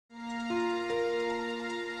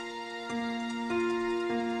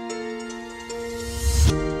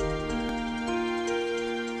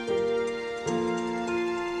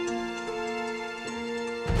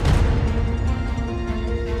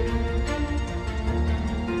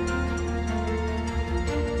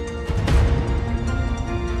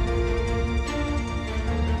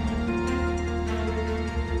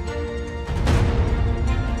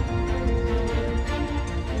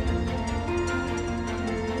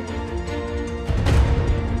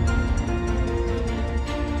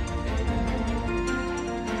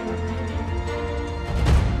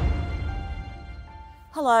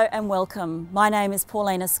Hello and welcome. My name is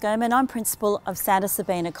Paulina Skirman. I'm Principal of Santa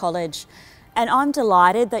Sabina College, and I'm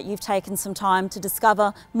delighted that you've taken some time to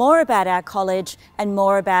discover more about our college and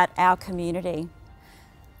more about our community.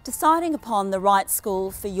 Deciding upon the right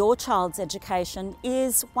school for your child's education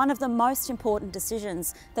is one of the most important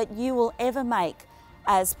decisions that you will ever make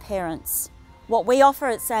as parents. What we offer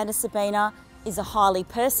at Santa Sabina is a highly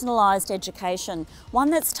personalised education,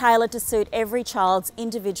 one that's tailored to suit every child's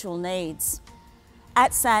individual needs.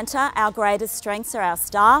 At Santa, our greatest strengths are our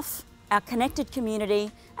staff, our connected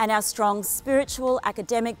community, and our strong spiritual,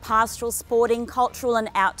 academic, pastoral, sporting, cultural and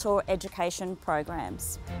outdoor education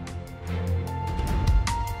programs.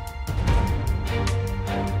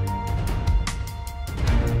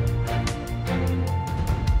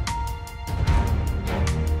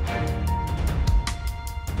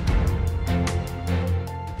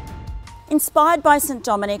 Inspired by St.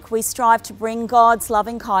 Dominic, we strive to bring God's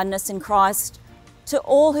loving kindness in Christ to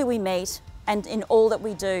all who we meet and in all that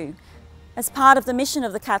we do. As part of the mission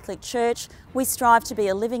of the Catholic Church, we strive to be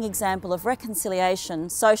a living example of reconciliation,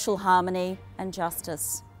 social harmony and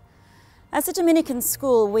justice. As a Dominican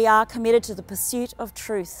school, we are committed to the pursuit of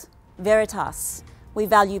truth, veritas. We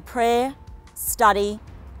value prayer, study,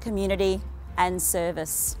 community and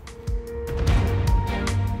service.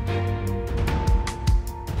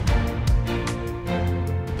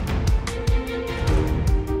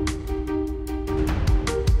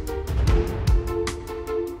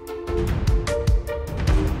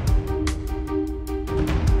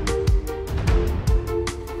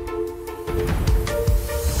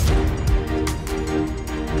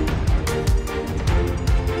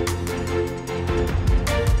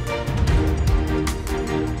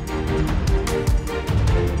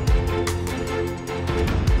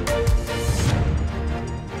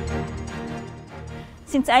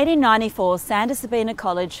 Since 1894, Santa Sabina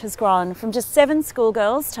College has grown from just 7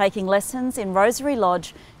 schoolgirls taking lessons in Rosary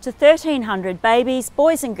Lodge to 1,300 babies,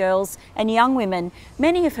 boys and girls and young women,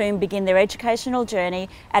 many of whom begin their educational journey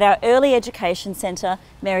at our Early Education Centre,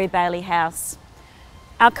 Mary Bailey House.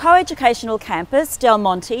 Our co-educational campus, Del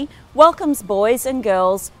Monte, welcomes boys and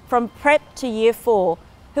girls from Prep to Year 4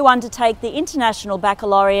 who undertake the International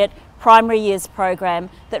Baccalaureate Primary Years program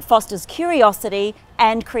that fosters curiosity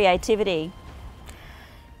and creativity.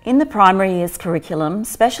 In the primary years curriculum,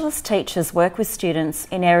 specialist teachers work with students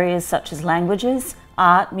in areas such as languages,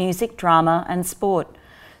 art, music, drama and sport.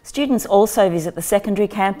 Students also visit the secondary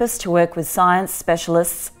campus to work with science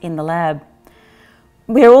specialists in the lab.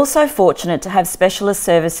 We are also fortunate to have specialist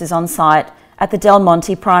services on site at the Del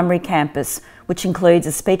Monte primary campus, which includes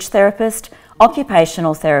a speech therapist,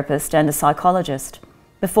 occupational therapist and a psychologist.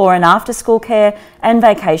 Before and after school care and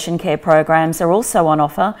vacation care programs are also on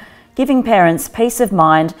offer, giving parents peace of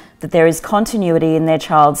mind that there is continuity in their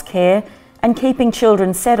child's care and keeping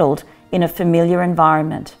children settled in a familiar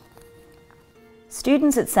environment.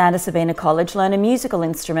 Students at Santa Sabina College learn a musical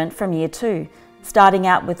instrument from Year 2, starting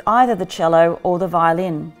out with either the cello or the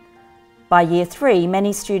violin. By Year 3,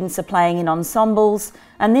 many students are playing in ensembles,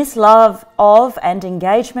 and this love of and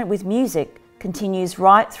engagement with music continues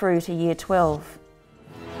right through to Year 12.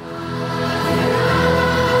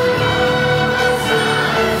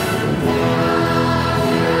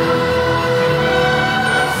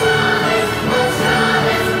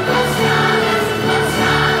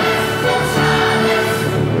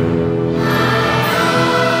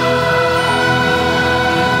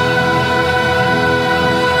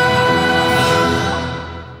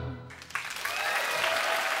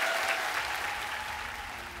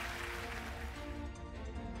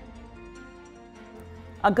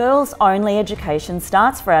 A girls-only education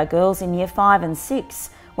starts for our girls in Year 5 and 6,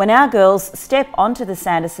 when our girls step onto the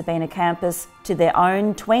Santa Sabina campus to their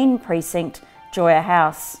own tween precinct, Joya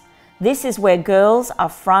House. This is where girls are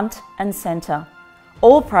front and centre.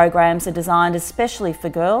 All programs are designed especially for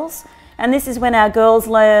girls, and this is when our girls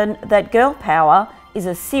learn that girl power is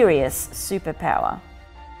a serious superpower.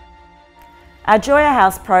 Our Joya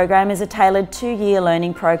House program is a tailored 2-year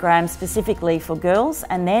learning program specifically for girls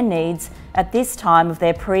and their needs at this time of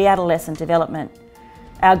their pre-adolescent development.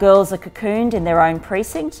 Our girls are cocooned in their own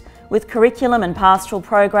precinct with curriculum and pastoral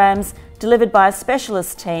programs delivered by a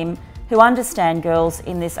specialist team who understand girls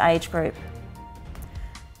in this age group.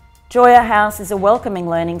 Joya House is a welcoming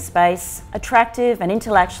learning space, attractive and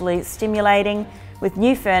intellectually stimulating, with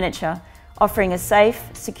new furniture, offering a safe,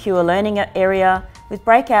 secure learning area with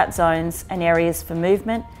breakout zones and areas for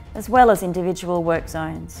movement, as well as individual work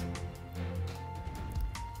zones.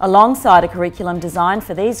 Alongside a curriculum designed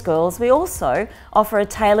for these girls, we also offer a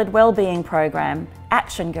tailored wellbeing program,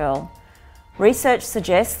 Action Girl. Research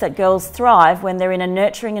suggests that girls thrive when they're in a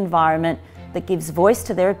nurturing environment that gives voice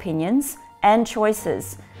to their opinions and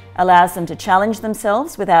choices, allows them to challenge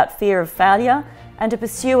themselves without fear of failure, and to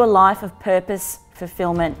pursue a life of purpose,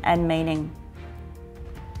 fulfilment and meaning.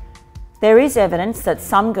 There is evidence that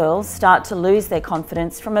some girls start to lose their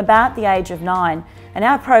confidence from about the age of 9, and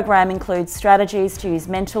our program includes strategies to use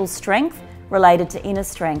mental strength related to inner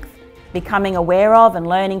strength, becoming aware of and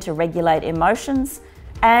learning to regulate emotions,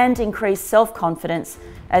 and increase self-confidence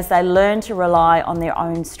as they learn to rely on their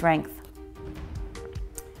own strength.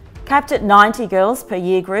 Capped at 90 girls per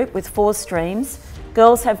year group with 4 streams,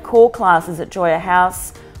 girls have core classes at Joya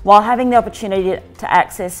House, while having the opportunity to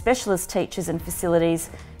access specialist teachers and facilities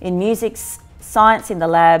in music, science in the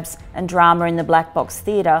labs and drama in the Black Box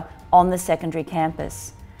Theatre on the secondary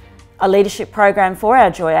campus. A leadership program for our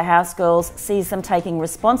Joya House girls sees them taking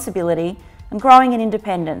responsibility and growing in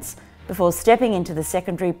independence before stepping into the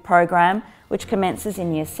secondary program, which commences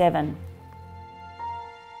in Year 7.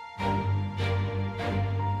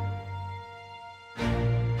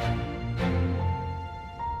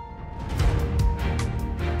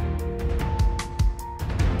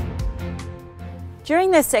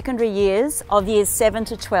 During their secondary years of Years 7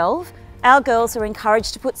 to 12, our girls are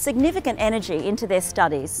encouraged to put significant energy into their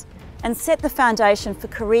studies and set the foundation for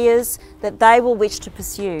careers that they will wish to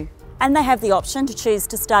pursue. And they have the option to choose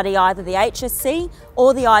to study either the HSC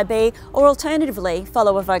or the IB, or alternatively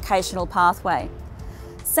follow a vocational pathway.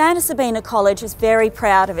 Santa Sabina College is very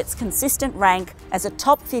proud of its consistent rank as a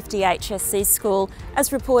top 50 HSC school,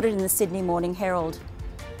 as reported in the Sydney Morning Herald.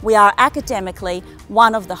 We are academically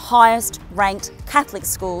one of the highest ranked Catholic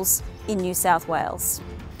schools in New South Wales.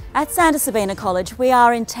 At Santa Sabina College, we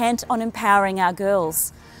are intent on empowering our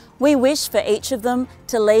girls. We wish for each of them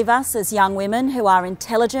to leave us as young women who are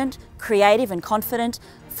intelligent, creative and confident,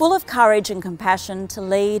 full of courage and compassion to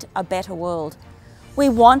lead a better world. We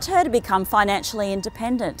want her to become financially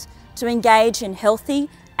independent, to engage in healthy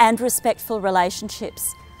and respectful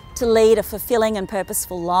relationships, to lead a fulfilling and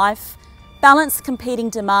purposeful life, balance competing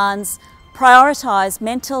demands, prioritise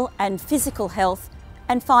mental and physical health,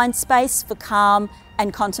 and find space for calm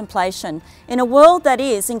and contemplation in a world that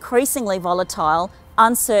is increasingly volatile,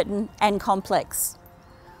 uncertain and complex.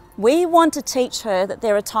 We want to teach her that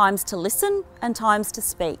there are times to listen and times to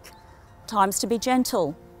speak, times to be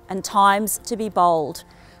gentle and times to be bold.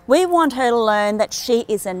 We want her to learn that she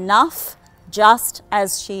is enough just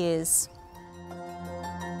as she is.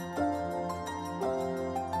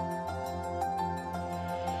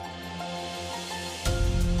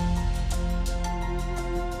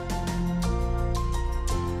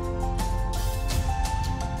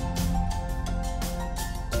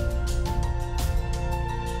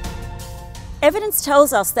 Evidence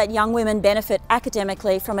tells us that young women benefit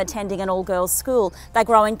academically from attending an all-girls school. They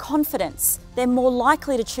grow in confidence. They're more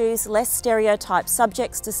likely to choose less stereotyped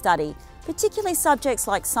subjects to study, particularly subjects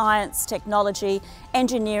like science, technology,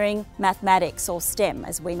 engineering, mathematics, or STEM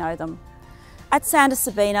as we know them. At Santa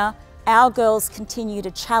Sabina, our girls continue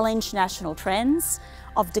to challenge national trends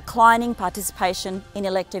of declining participation in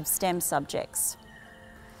elective STEM subjects.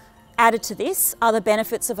 Added to this are the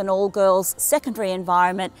benefits of an all-girls secondary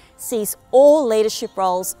environment sees all leadership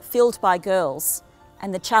roles filled by girls,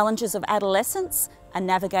 and the challenges of adolescence are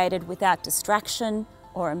navigated without distraction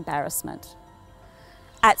or embarrassment.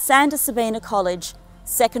 At Santa Sabina College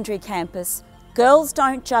secondary campus, girls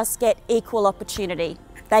don't just get equal opportunity,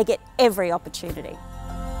 they get every opportunity.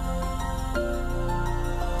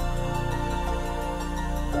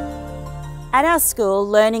 At our school,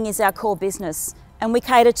 learning is our core business, and we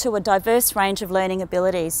cater to a diverse range of learning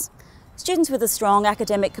abilities. Students with a strong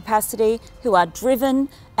academic capacity who are driven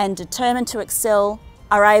and determined to excel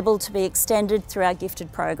are able to be extended through our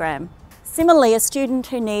gifted program. Similarly, a student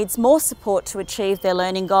who needs more support to achieve their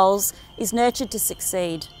learning goals is nurtured to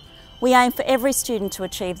succeed. We aim for every student to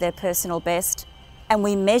achieve their personal best, and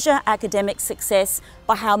we measure academic success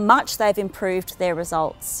by how much they've improved their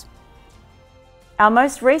results. Our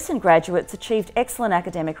most recent graduates achieved excellent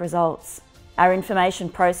academic results. Our information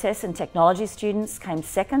process and technology students came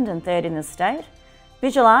 2nd and 3rd in the state,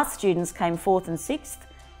 visual arts students came 4th and 6th,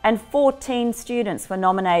 and 14 students were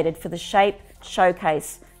nominated for the SHAPE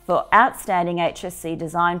Showcase for outstanding HSC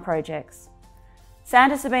design projects.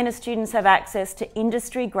 Santa Sabina students have access to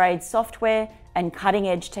industry-grade software and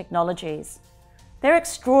cutting-edge technologies. Their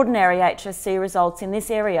extraordinary HSC results in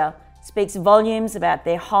this area speaks volumes about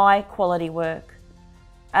their high-quality work.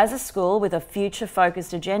 As a school with a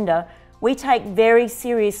future-focused agenda, we take very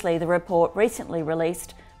seriously the report recently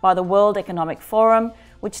released by the World Economic Forum,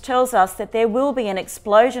 which tells us that there will be an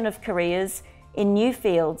explosion of careers in new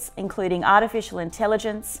fields, including artificial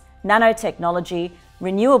intelligence, nanotechnology,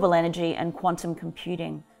 renewable energy and quantum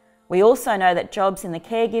computing. We also know that jobs in the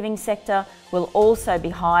caregiving sector will also be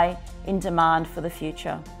high in demand for the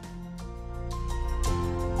future.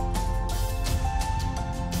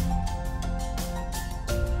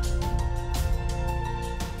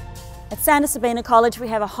 At Santa Sabina College, we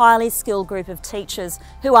have a highly skilled group of teachers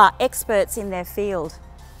who are experts in their field.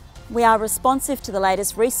 We are responsive to the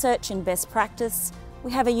latest research in best practice.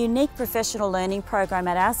 We have a unique professional learning program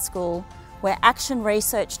at our school where action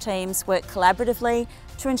research teams work collaboratively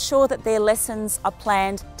to ensure that their lessons are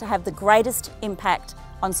planned to have the greatest impact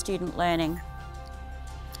on student learning.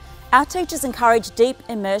 Our teachers encourage deep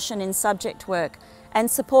immersion in subject work and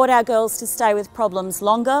support our girls to stay with problems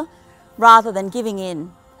longer rather than giving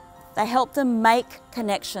in. They help them make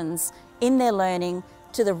connections in their learning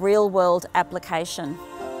to the real-world application.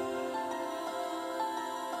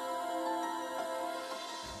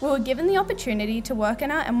 We were given the opportunity to work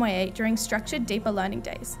in our MY8 during structured deeper learning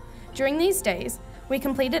days. During these days, we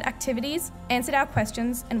completed activities, answered our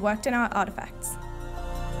questions, and worked in our artefacts.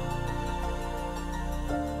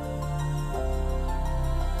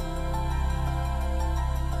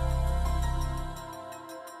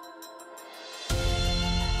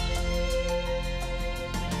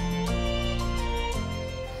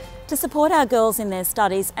 To support our girls in their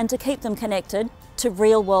studies and to keep them connected to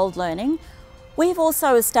real-world learning, we've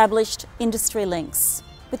also established industry links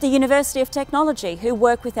with the University of Technology, who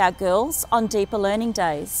work with our girls on deeper learning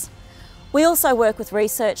days. We also work with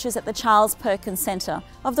researchers at the Charles Perkins Centre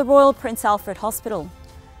of the Royal Prince Alfred Hospital.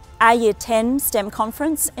 Our Year 10 STEM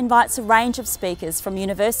conference invites a range of speakers from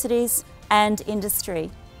universities and industry.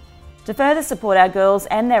 To further support our girls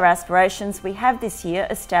and their aspirations, we have this year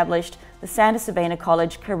established the Santa Sabina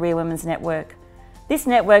College Career Women's Network. This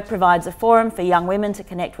network provides a forum for young women to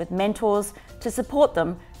connect with mentors to support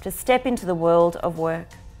them to step into the world of work.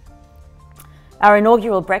 Our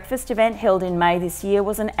inaugural breakfast event held in May this year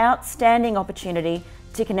was an outstanding opportunity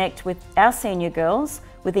to connect with our senior girls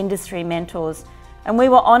with industry mentors, and we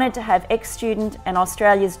were honoured to have ex-student and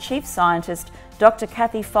Australia's Chief Scientist, Dr.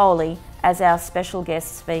 Kathy Foley, as our special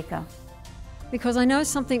guest speaker. Because I know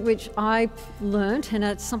something which I learnt, and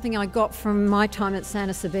it's something I got from my time at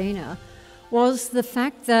Santa Sabina, was the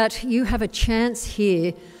fact that you have a chance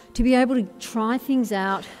here to be able to try things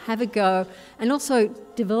out, have a go, and also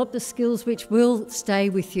develop the skills which will stay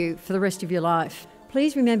with you for the rest of your life.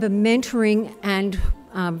 Please remember, mentoring and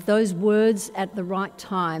those words at the right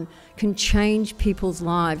time can change people's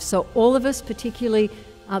lives. So all of us, particularly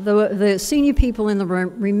the senior people in the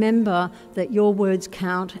room, remember that your words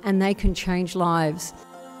count and they can change lives.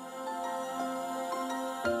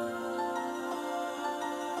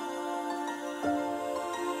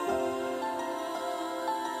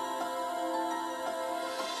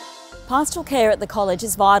 Pastoral care at the college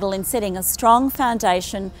is vital in setting a strong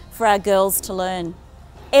foundation for our girls to learn.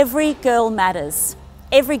 Every girl matters.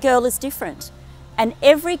 Every girl is different. And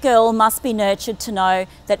every girl must be nurtured to know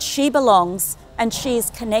that she belongs and she is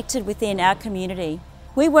connected within our community.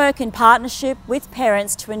 We work in partnership with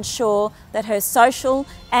parents to ensure that her social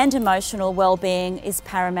and emotional well-being is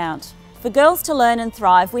paramount. For girls to learn and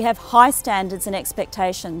thrive, we have high standards and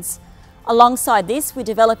expectations. Alongside this, we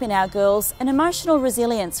develop in our girls an emotional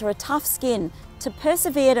resilience or a tough skin to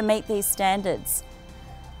persevere to meet these standards.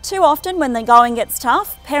 Too often, when the going gets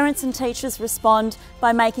tough, parents and teachers respond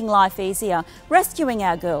by making life easier, rescuing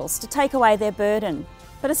our girls to take away their burden.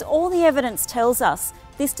 But as all the evidence tells us,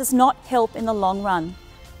 this does not help in the long run.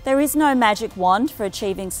 There is no magic wand for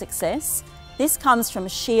achieving success. This comes from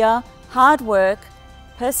sheer hard work,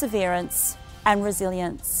 perseverance, and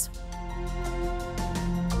resilience.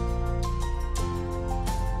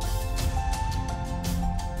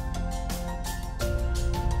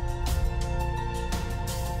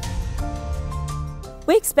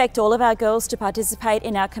 We expect all of our girls to participate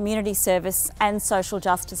in our community service and social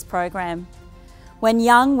justice program. When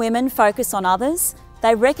young women focus on others,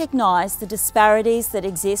 they recognise the disparities that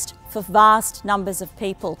exist for vast numbers of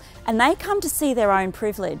people, and they come to see their own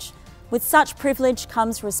privilege. With such privilege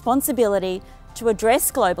comes responsibility to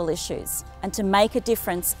address global issues and to make a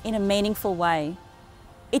difference in a meaningful way.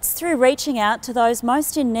 It's through reaching out to those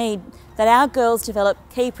most in need that our girls develop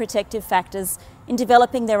key protective factors in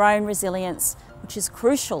developing their own resilience, which is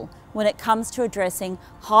crucial when it comes to addressing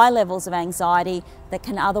high levels of anxiety that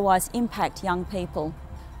can otherwise impact young people.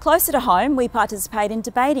 Closer to home, we participate in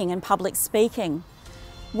debating and public speaking.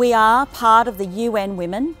 We are part of the UN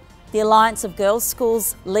Women, the Alliance of Girls'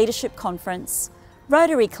 Schools Leadership Conference,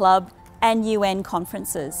 Rotary Club and UN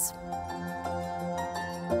conferences.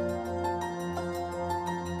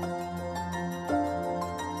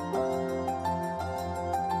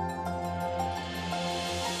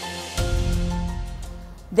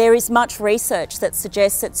 There is much research that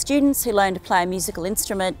suggests that students who learn to play a musical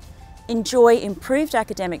instrument enjoy improved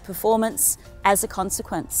academic performance as a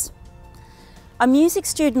consequence. A music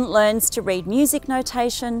student learns to read music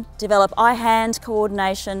notation, develop eye-hand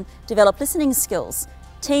coordination, develop listening skills,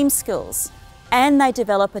 team skills, and they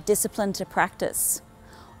develop a discipline to practice.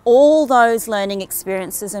 All those learning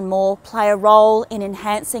experiences and more play a role in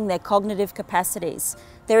enhancing their cognitive capacities,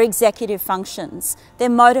 their executive functions, their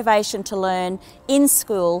motivation to learn in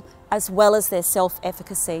school, as well as their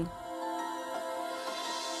self-efficacy.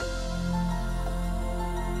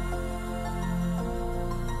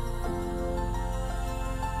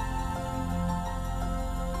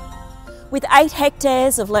 With 8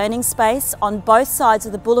 hectares of learning space on both sides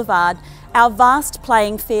of the boulevard, our vast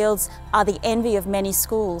playing fields are the envy of many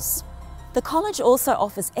schools. The college also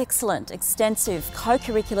offers excellent, extensive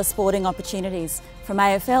co-curricular sporting opportunities, from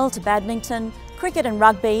AFL to badminton, cricket and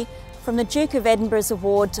rugby, from the Duke of Edinburgh's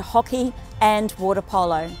award to hockey and water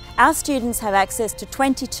polo. Our students have access to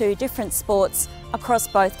 22 different sports across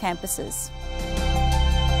both campuses.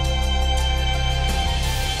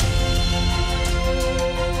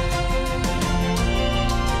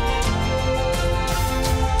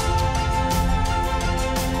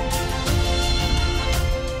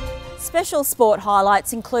 Special sport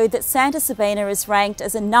highlights include that Santa Sabina is ranked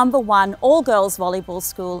as a #1 all-girls volleyball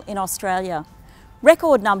school in Australia.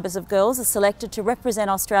 Record numbers of girls are selected to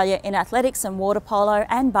represent Australia in athletics and water polo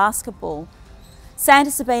and basketball.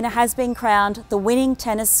 Santa Sabina has been crowned the winning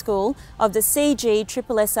tennis school of the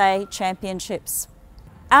CGSSA Championships.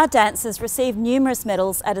 Our dancers receive numerous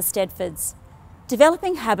medals at Eisteddfods.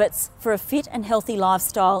 Developing habits for a fit and healthy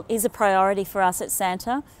lifestyle is a priority for us at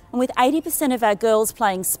Santa, and with 80% of our girls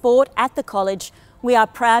playing sport at the college, we are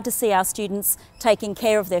proud to see our students taking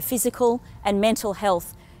care of their physical and mental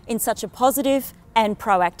health in such a positive and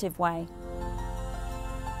proactive way.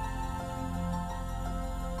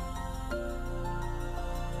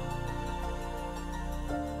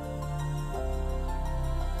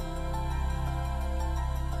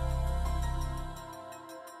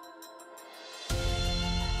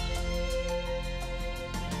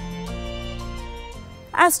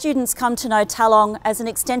 Our students come to know Talong as an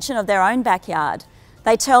extension of their own backyard.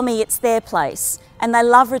 They tell me it's their place, and they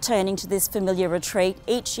love returning to this familiar retreat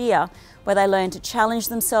each year, where they learn to challenge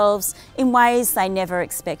themselves in ways they never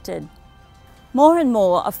expected. More and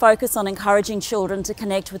more, a focus on encouraging children to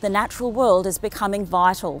connect with the natural world is becoming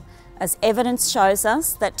vital, as evidence shows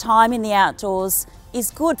us that time in the outdoors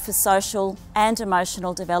is good for social and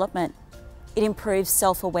emotional development. It improves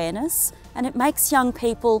self-awareness, and it makes young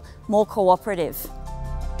people more cooperative.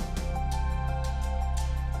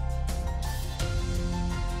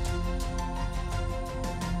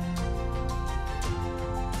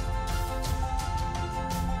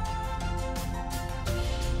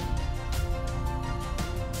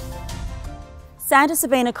 Santa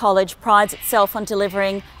Sabina College prides itself on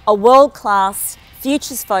delivering a world-class,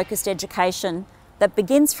 futures-focused education that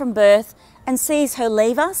begins from birth and sees her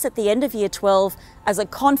leave us at the end of Year 12 as a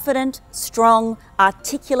confident, strong,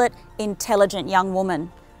 articulate, intelligent young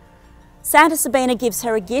woman. Santa Sabina gives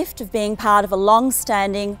her a gift of being part of a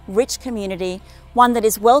long-standing, rich community, one that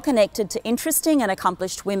is well connected to interesting and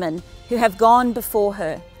accomplished women who have gone before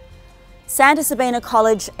her. Santa Sabina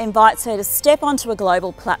College invites her to step onto a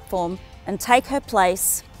global platform and take her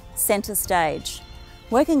place centre stage.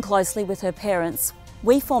 Working closely with her parents,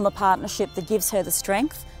 we form a partnership that gives her the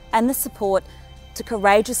strength and the support to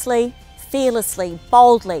courageously, fearlessly,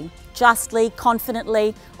 boldly, justly,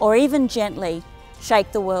 confidently, or even gently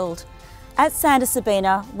shake the world. At Santa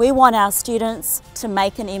Sabina, we want our students to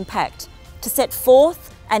make an impact, to set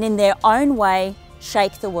forth and in their own way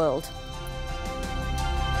shake the world.